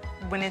 I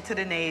went into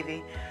the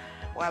Navy.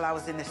 While I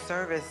was in the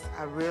service,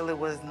 I really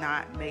was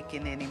not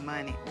making any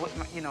money.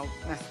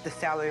 The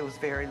salary was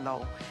very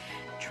low.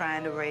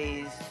 Trying to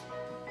raise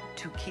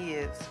 2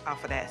 kids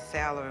off of that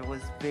salary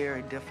was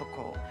very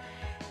difficult.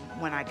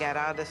 When I got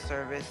out of the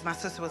service, my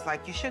sister was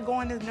like, you should go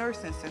into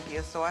nursing,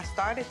 Cynthia. So I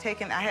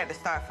had to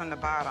start from the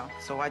bottom.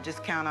 So I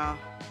just kind of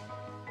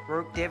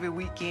worked every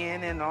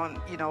weekend and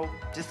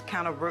just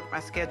kind of worked my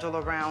schedule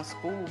around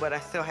school, but I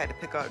still had to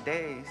pick up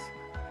days.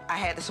 I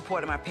had the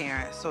support of my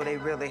parents, so they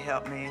really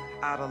helped me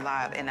out a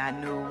lot, and I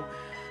knew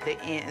the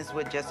ends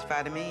would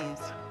justify the means.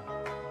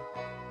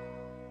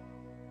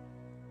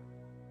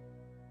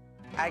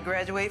 I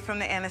graduated from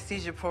the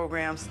anesthesia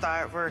program,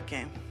 started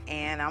working,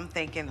 and I'm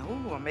thinking,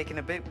 ooh, I'm making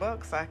the big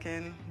bucks, I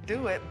can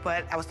do it.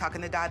 But I was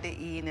talking to Dr.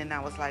 Eden, and I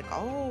was like,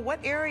 oh, what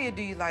area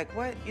do you like?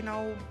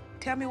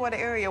 Tell me what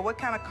area, what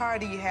kind of car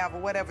do you have, or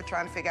whatever,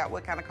 trying to figure out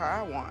what kind of car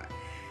I want.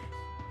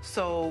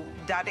 So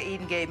Dr.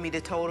 Eden gave me the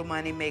Total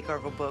Money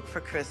Makeover book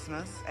for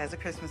Christmas as a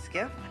Christmas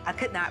gift. I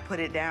could not put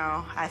it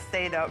down. I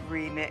stayed up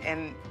reading it,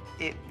 and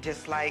it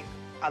just like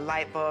a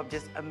light bulb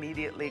just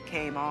immediately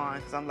came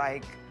on. So I'm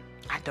like,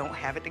 I don't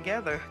have it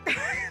together.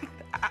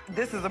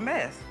 This is a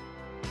mess.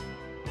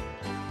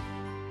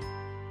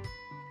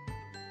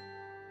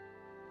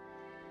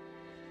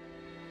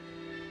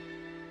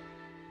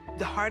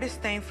 The hardest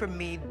thing for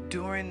me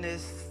during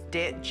this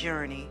debt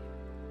journey,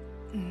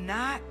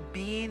 not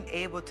being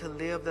able to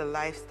live the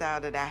lifestyle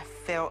that I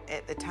felt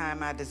at the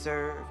time I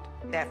deserved.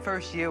 That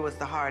first year was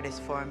the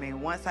hardest for me.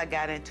 Once I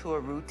got into a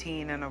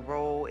routine and a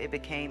role, it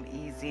became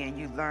easy, and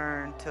you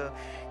learn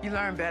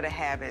better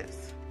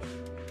habits.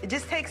 It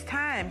just takes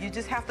time. You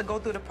just have to go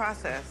through the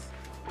process.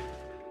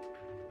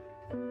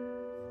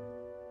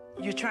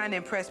 You're trying to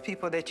impress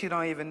people that you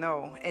don't even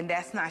know, and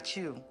that's not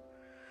you.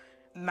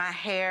 My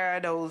hair,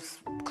 those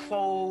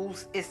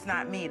clothes, it's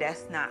not me.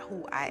 That's not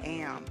who I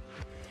am.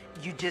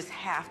 You just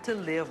have to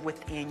live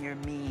within your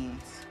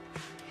means.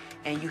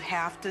 And you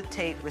have to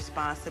take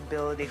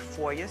responsibility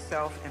for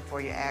yourself and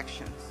for your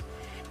actions.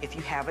 If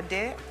you have a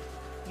debt,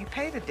 you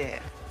pay the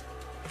debt.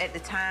 At the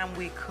time,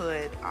 we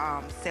could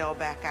sell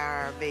back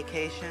our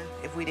vacation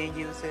if we didn't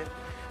use it.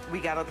 We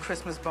got a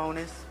Christmas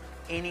bonus.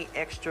 Any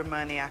extra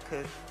money I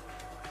could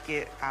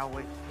get, I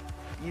would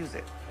use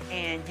it.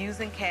 And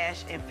using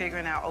cash and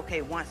figuring out,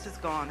 okay, once it's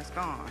gone, it's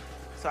gone.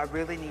 So I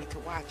really need to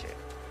watch it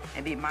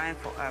and be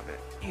mindful of it.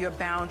 Your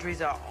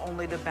boundaries are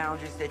only the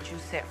boundaries that you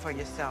set for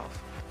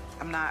yourself.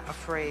 I'm not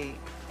afraid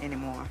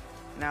anymore,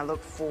 and I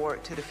look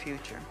forward to the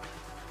future.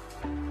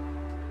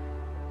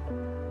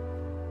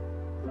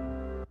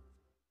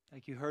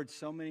 Like you heard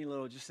so many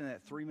little, just in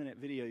that 3-minute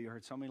video, you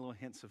heard so many little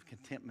hints of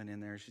contentment in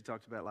there. She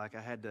talked about like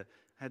I had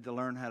to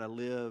learn how to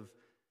live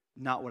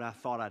not what I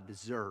thought I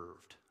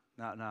deserved,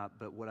 but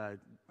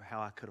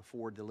how I could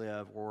afford to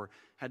live, or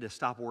had to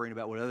stop worrying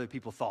about what other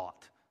people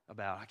thought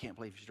about. I can't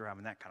believe she's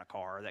driving that kind of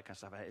car or that kind of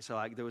stuff.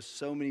 So there was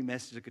so many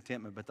messages of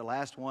contentment, but the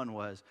last one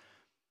was,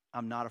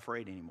 I'm not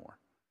afraid anymore.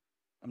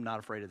 I'm not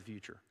afraid of the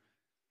future.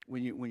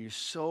 When you're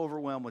so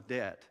overwhelmed with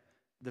debt,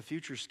 the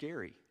future's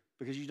scary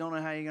because you don't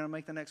know how you're going to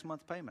make the next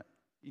month's payment.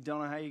 You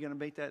don't know how you're going to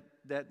meet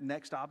that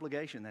next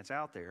obligation that's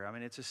out there. I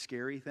mean, it's a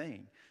scary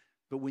thing.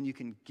 But when you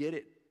can get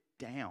it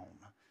down,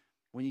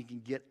 when you can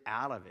get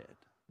out of it,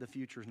 the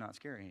future's not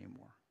scary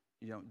anymore.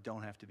 You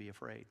don't have to be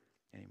afraid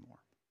anymore.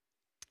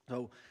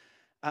 So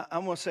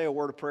I'm going to say a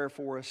word of prayer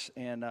for us,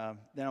 and then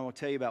I'm going to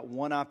tell you about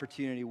one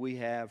opportunity we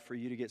have for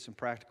you to get some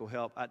practical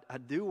help. I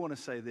do want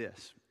to say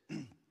this.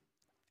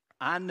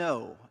 I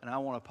know, and I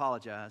want to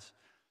apologize,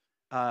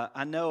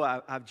 I know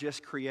I've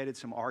just created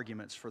some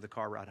arguments for the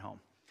car ride home.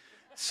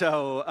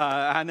 So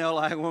I know,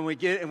 like you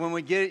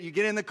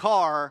get in the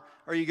car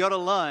or you go to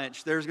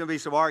lunch, there's going to be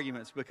some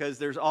arguments because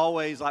there's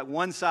always like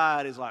one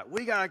side is like,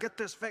 we got to get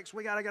this fixed,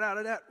 we got to get out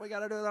of that, we got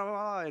to do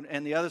that,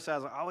 and the other side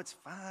is like, oh, it's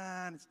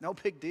fine, it's no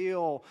big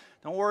deal,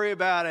 don't worry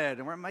about it,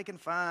 and we're making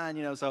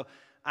fun, So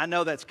I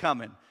know that's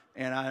coming,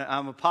 and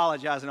I'm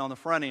apologizing on the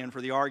front end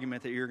for the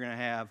argument that you're going to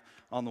have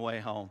on the way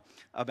home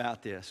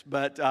about this.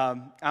 But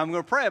I'm going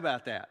to pray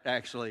about that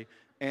actually,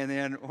 and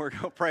then we're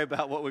going to pray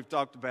about what we've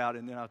talked about,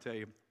 and then I'll tell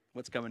you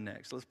what's coming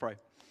next. Let's pray.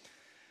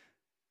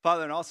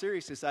 Father, in all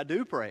seriousness, I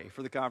do pray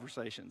for the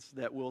conversations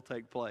that will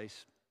take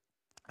place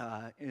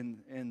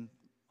in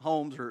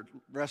homes or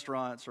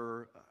restaurants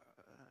or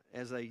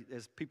as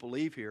people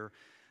leave here,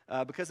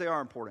 because they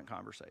are important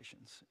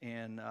conversations.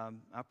 And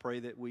I pray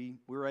that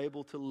we're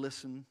able to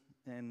listen,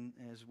 and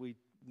as we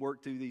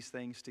work through these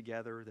things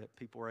together, that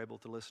people are able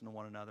to listen to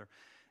one another.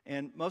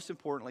 And most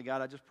importantly,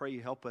 God, I just pray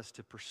you help us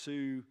to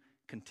pursue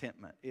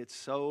contentment. It's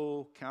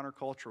so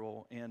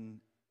countercultural, and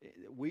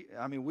we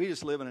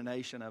just live in a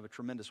nation of a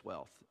tremendous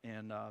wealth,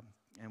 and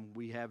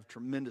we have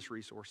tremendous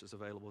resources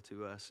available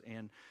to us.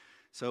 And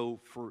so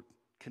for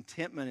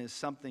contentment is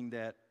something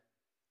that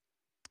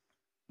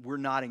we're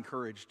not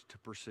encouraged to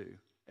pursue.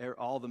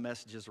 All the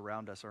messages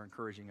around us are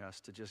encouraging us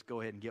to just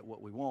go ahead and get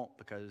what we want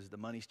because the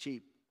money's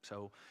cheap.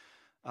 So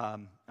I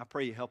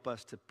pray you help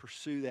us to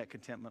pursue that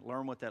contentment,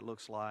 learn what that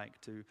looks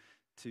like, to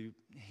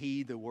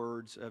heed the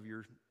words of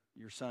your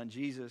son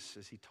Jesus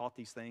as he taught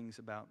these things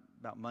about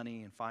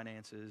money and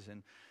finances.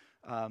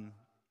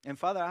 And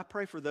Father, I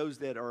pray for those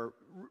that are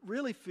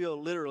really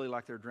feel literally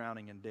like they're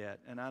drowning in debt.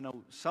 And I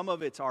know some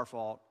of it's our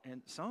fault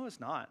and some of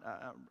it's not.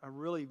 I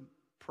really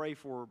pray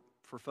for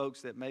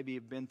folks that maybe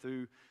have been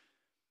through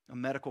a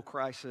medical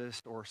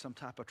crisis or some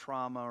type of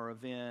trauma or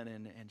event,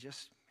 and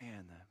just,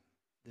 man,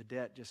 the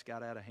debt just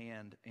got out of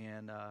hand.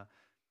 And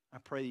I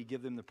pray you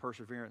give them the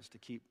perseverance to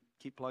keep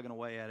plugging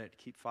away at it,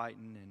 keep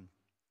fighting,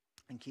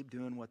 and keep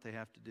doing what they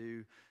have to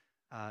do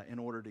in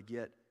order to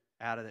get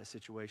out of that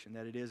situation,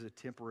 that it is a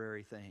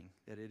temporary thing,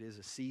 that it is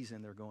a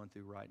season they're going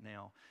through right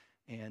now,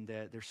 and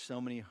that there's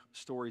so many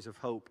stories of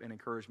hope and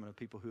encouragement of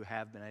people who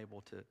have been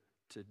able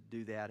to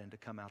do that and to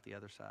come out the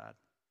other side.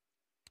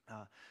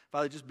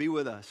 Father, just be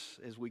with us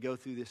as we go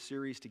through this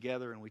series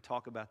together and we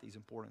talk about these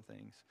important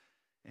things.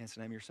 And it's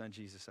the name of your son,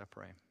 Jesus, I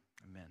pray.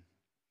 Amen.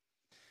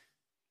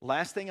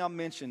 Last thing I'll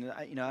mention,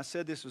 I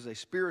said this was a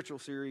spiritual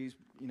series,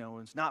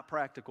 it's not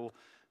practical.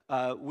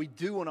 We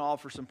do want to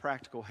offer some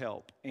practical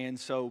help. And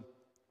so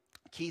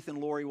Keith and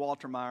Lori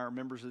Waltermeyer are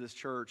members of this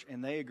church,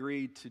 and they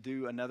agreed to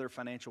do another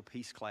financial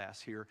peace class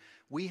here.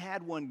 We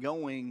had one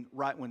going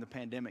right when the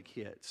pandemic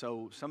hit.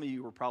 So some of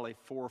you were probably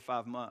 4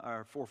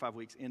 or 5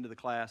 weeks into the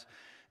class.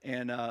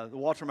 And the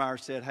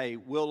Waltermeyers said, hey,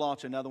 we'll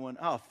launch another one.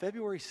 Oh,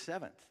 February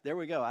 7th. There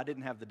we go. I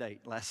didn't have the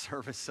date last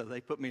service, so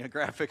they put me a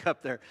graphic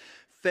up there.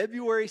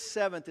 February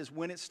 7th is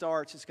when it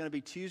starts. It's going to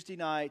be Tuesday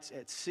nights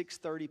at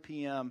 6:30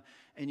 p.m.,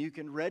 and you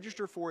can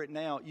register for it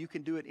now. You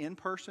can do it in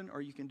person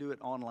or you can do it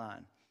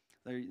online.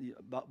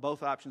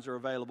 Both options are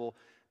available,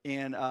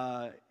 and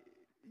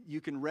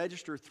you can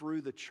register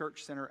through the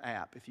Church Center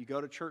app. If you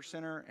go to Church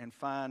Center and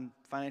find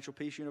Financial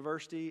Peace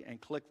University and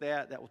click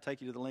that will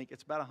take you to the link.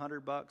 It's about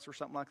 $100 or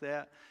something like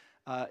that.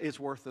 It's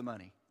worth the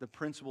money. The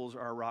principles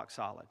are rock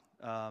solid.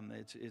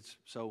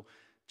 So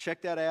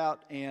check that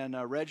out and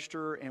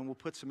register, and we'll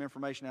put some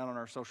information out on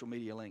our social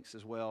media links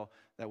as well.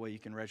 That way you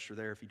can register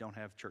there if you don't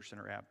have Church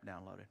Center app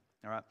downloaded.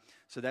 All right,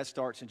 so that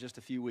starts in just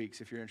a few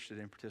weeks if you're interested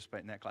in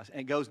participating in that class.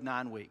 And it goes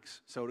 9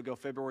 weeks. So it'll go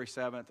February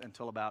 7th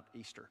until about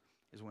Easter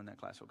is when that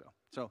class will go.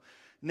 So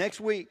next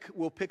week,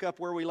 we'll pick up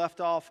where we left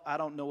off. I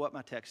don't know what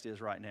my text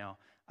is right now.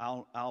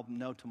 I'll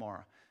know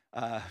tomorrow.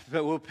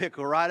 But we'll pick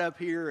right up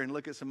here and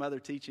look at some other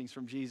teachings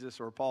from Jesus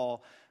or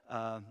Paul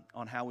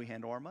on how we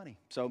handle our money.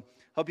 So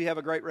hope you have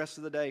a great rest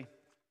of the day.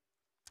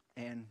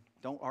 And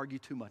don't argue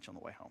too much on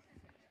the way home.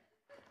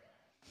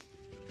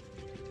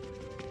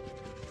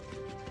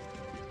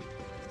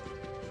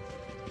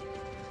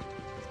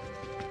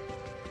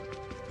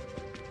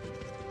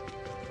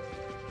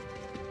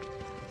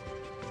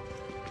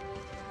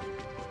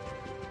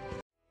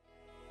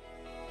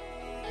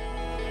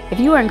 If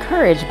you are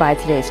encouraged by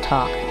today's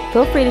talk,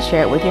 feel free to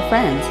share it with your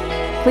friends.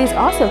 Please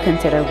also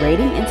consider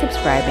rating and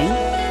subscribing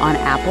on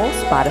Apple,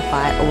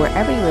 Spotify, or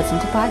wherever you listen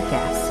to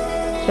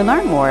podcasts. To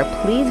learn more,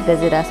 please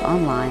visit us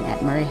online at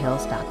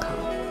murrayhills.com.